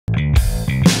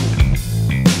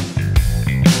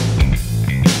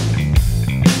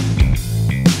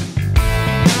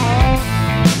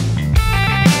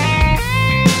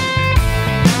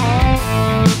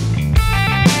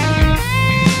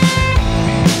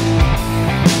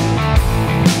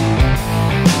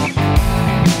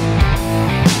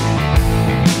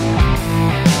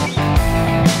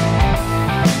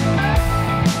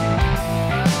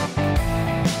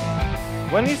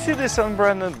these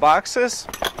unbranded boxes,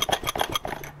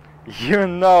 you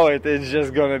know it's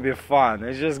just gonna be fun.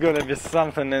 It's just gonna be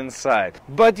something inside.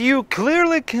 But you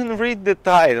clearly can read the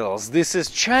titles. This is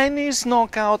Chinese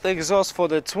Knockout exhaust for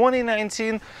the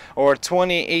 2019 or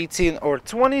 2018 or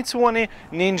 2020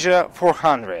 Ninja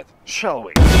 400. Shall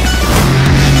we?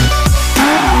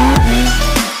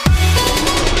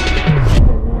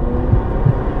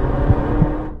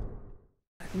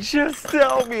 Just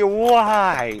tell me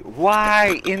why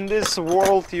in this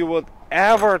world you would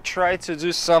ever try to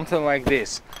do something like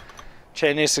this?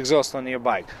 Chinese exhaust on your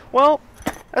bike. Well,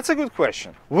 that's a good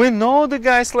question. We know the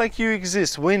guys like you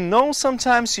exist. We know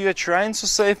sometimes you're trying to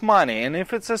save money, and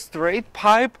if it's a straight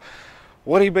pipe,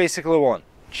 what do you basically want?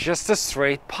 Just a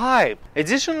straight pipe.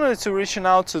 Additionally to reaching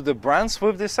out to the brands,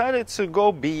 we've decided to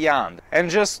go beyond and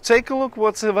just take a look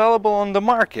what's available on the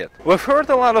market. We've heard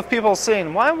a lot of people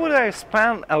saying, why would I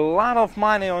spend a lot of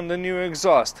money on the new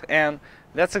exhaust? And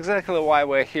that's exactly why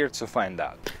we're here to find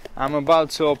out. I'm about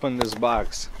to open this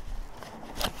box.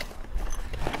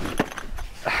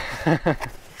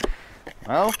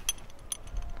 Well,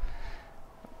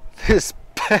 this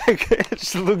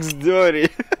package looks dirty.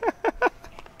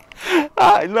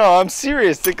 No, I'm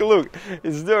serious. Take a look.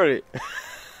 It's dirty.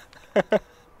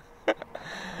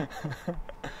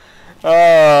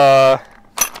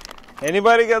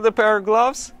 Anybody got the pair of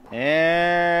gloves?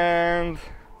 And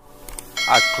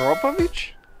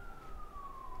Akropovich?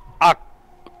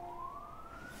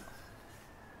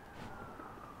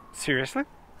 Seriously?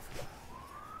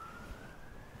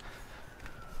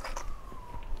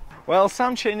 Well,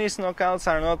 some Chinese knockouts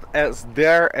are not as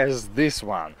there as this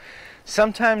one.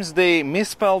 Sometimes they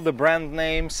misspell the brand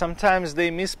name, sometimes they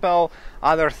misspell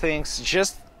other things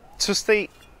just to stay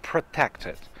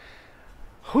protected.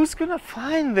 Who's gonna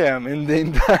find them in the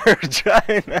entire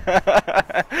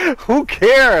China? Who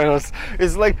cares?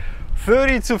 It's like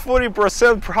 30 to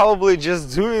 40% probably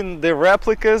just doing the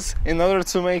replicas in order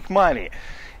to make money.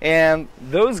 And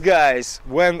those guys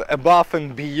went above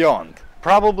and beyond.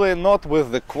 Probably not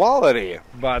with the quality,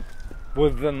 but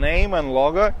with the name and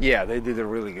logo, yeah, they did a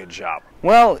really good job.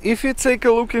 Well, if you take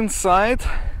a look inside,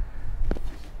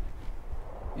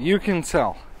 you can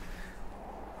tell.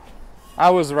 I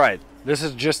was right. This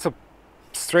is just a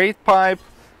straight pipe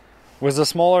with a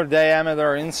smaller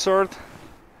diameter insert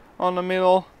on the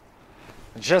middle,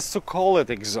 just to call it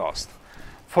exhaust.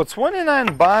 For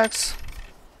 29 bucks,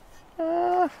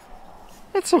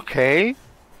 it's okay.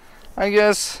 I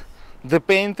guess the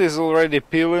paint is already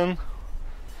peeling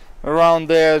around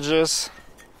the edges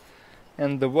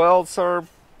and the welds are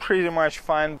pretty much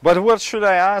fine. But what should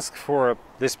I ask for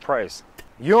this price?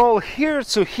 You're all here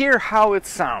to hear how it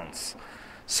sounds.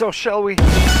 So shall we?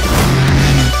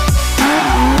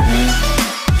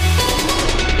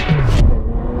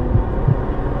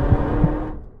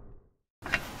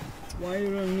 Why you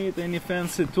don't need any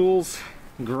fancy tools,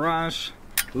 garage,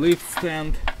 lift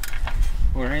stand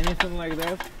or anything like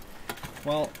that?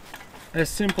 Well, as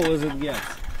simple as it gets.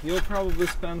 You'll probably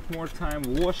spend more time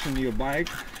washing your bike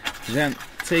than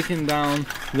taking down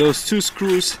those two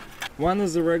screws. One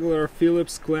is a regular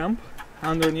Phillips clamp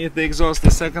underneath the exhaust, the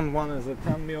second one is a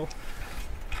 10mm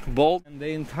bolt, and the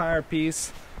entire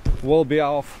piece will be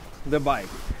off the bike.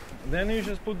 Then you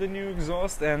just put the new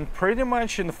exhaust, and pretty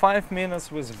much in 5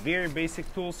 minutes with very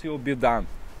basic tools you'll be done.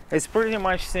 It's pretty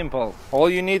much simple. All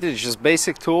you need is just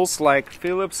basic tools like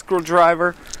Phillips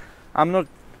screwdriver. I'm not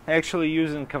actually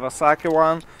using Kawasaki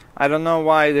one. I don't know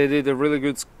why. They did a really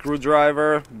good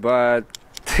screwdriver, but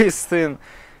this thing,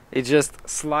 it just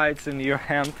slides in your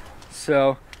hand.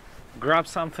 So grab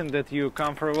something that you're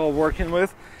comfortable working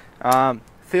with.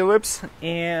 Phillips,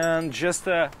 and just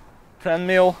a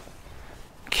 10mm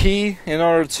key in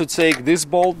order to take this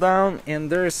bolt down. And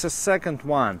there's a second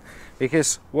one,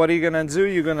 because what are you gonna do?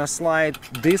 You're gonna slide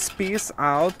this piece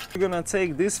out, you're gonna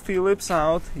take this Phillips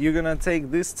out, you're gonna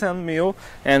take this 10mm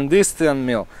and this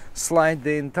 10mm, slide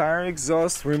the entire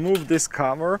exhaust, remove this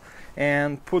cover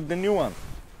and put the new one.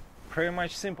 Pretty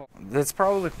much simple. That's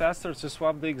probably faster to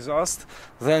swap the exhaust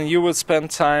than you would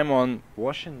spend time on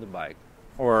washing the bike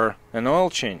or an oil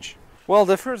change. Well,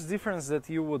 the first difference that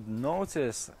you would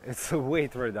notice is a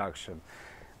weight reduction.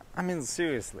 I mean,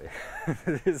 seriously,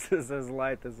 this is as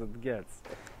light as it gets.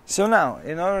 So now,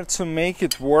 in order to make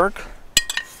it work,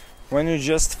 when you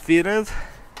just fit it,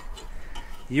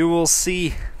 you will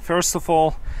see, first of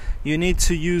all, you need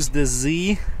to use the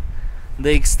Z,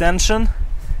 the extension,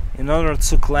 in order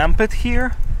to clamp it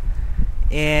here.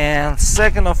 And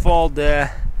second of all, the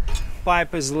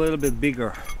pipe is a little bit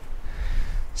bigger.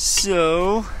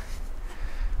 So,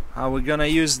 how we're gonna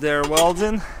use their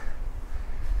welding?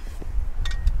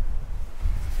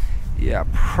 Yeah,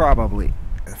 probably.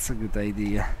 That's a good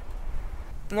idea.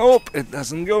 Nope, it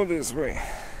doesn't go this way.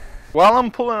 While I'm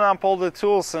pulling up all the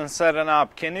tools and setting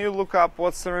up, can you look up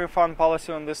what's the refund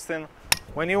policy on this thing?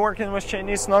 When you're working with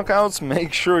Chinese knockouts,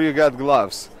 make sure you got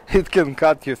gloves. It can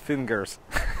cut your fingers.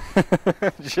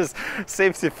 Just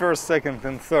safety first, second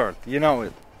and third. You know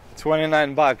it.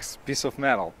 29 bucks, piece of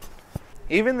metal.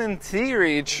 Even in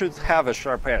theory, it should have a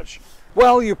sharp edge.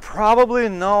 Well, you probably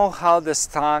know how the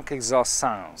stock exhaust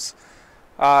sounds.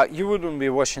 You wouldn't be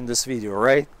watching this video,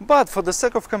 right? But for the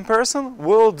sake of comparison,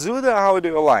 we'll do the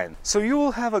audio line, so you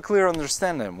will have a clear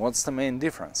understanding what's the main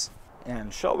difference.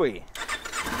 And shall we?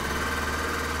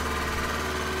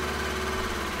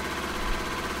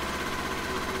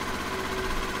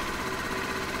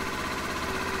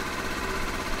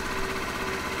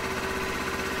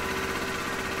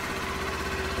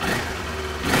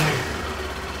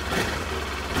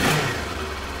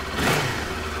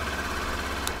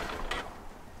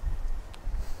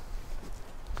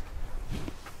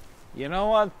 You know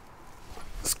what?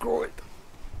 Screw it.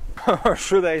 Or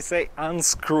should I say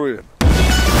unscrew it?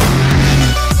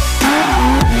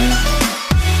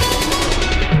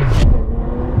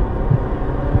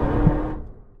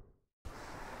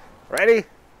 Ready?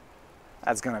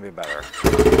 That's gonna be better.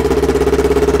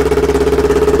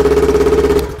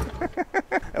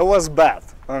 It was bad,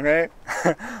 okay?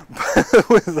 But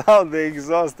without the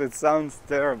exhaust it sounds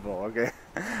terrible, okay?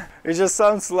 It just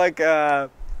sounds like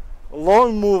a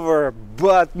lawn mower,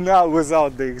 but not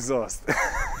without the exhaust.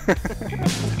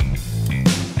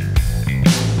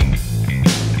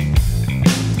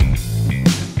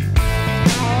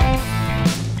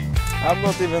 I'm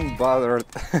not even bothered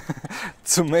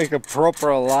to make a proper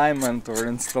alignment or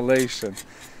installation.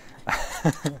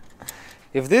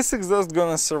 If this exhaust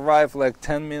gonna survive like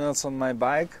 10 minutes on my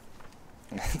bike,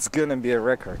 it's gonna be a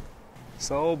record.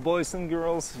 So boys and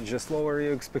girls, just lower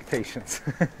your expectations.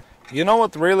 You know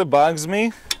what really bugs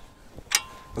me?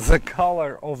 The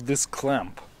color of this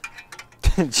clamp.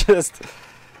 Just,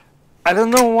 I don't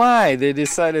know why they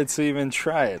decided to even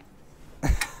try it.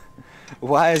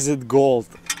 Why is it gold?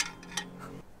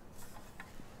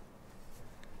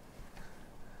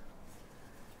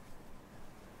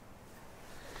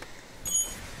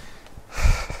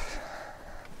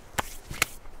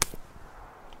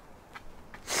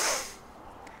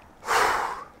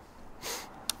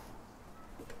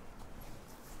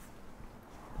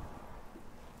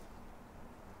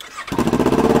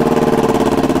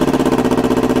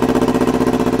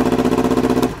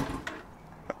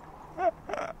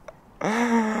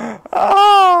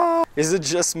 Is it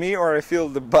just me, or I feel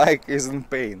the bike is in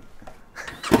pain?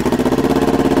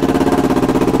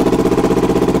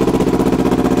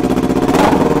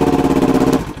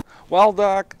 Well,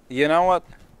 Doc, you know what?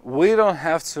 We don't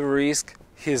have to risk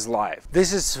his life.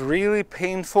 This is really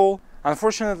painful.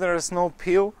 Unfortunately, there is no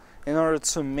pill in order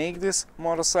to make this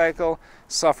motorcycle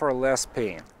suffer less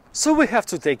pain. So we have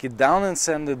to take it down and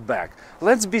send it back.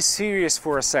 Let's be serious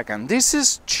for a second. This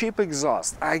is cheap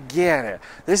exhaust, I get it.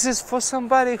 This is for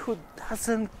somebody who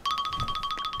doesn't...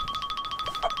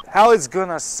 how it's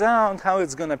gonna sound, how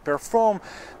it's gonna perform.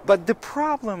 But the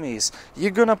problem is, you're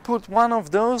gonna put one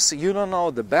of those, you don't know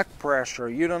the back pressure,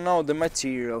 you don't know the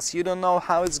materials, you don't know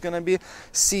how it's gonna be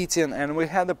sitting, and we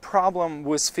had a problem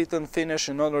with fit and finish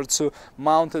in order to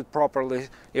mount it properly.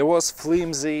 It was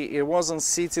flimsy, it wasn't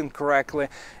sitting correctly.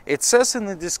 It says in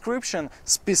the description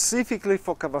specifically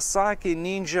for Kawasaki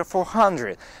Ninja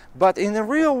 400, but in the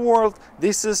real world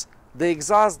this is the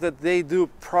exhaust that they do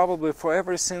probably for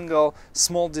every single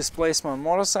small displacement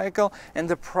motorcycle, and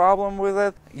the problem with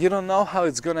it, you don't know how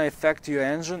it's gonna affect your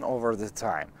engine over the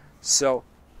time. So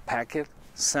pack it,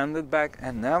 send it back,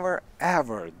 and never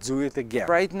ever do it again.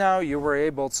 Right now you were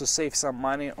able to save some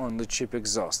money on the cheap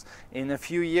exhaust. In a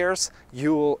few years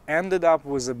you will end up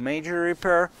with a major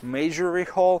repair, major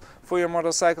rehaul for your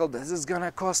motorcycle. This is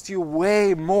gonna cost you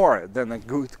way more than a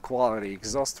good quality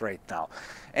exhaust right now.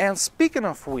 And speaking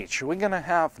of which, we're gonna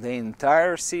have the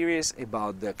entire series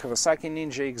about the Kawasaki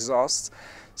Ninja exhausts,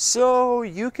 so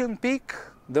you can pick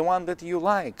the one that you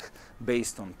like,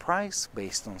 based on price,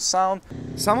 based on sound.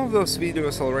 Some of those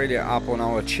videos already up on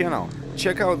our channel.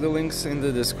 Check out the links in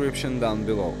the description down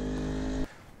below.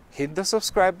 Hit the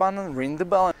subscribe button, ring the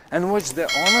bell, and watch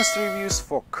the honest reviews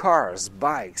for cars,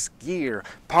 bikes, gear,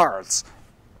 parts.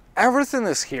 Everything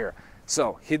is here.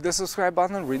 So hit the subscribe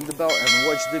button, ring the bell, and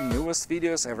watch the newest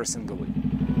videos every single week.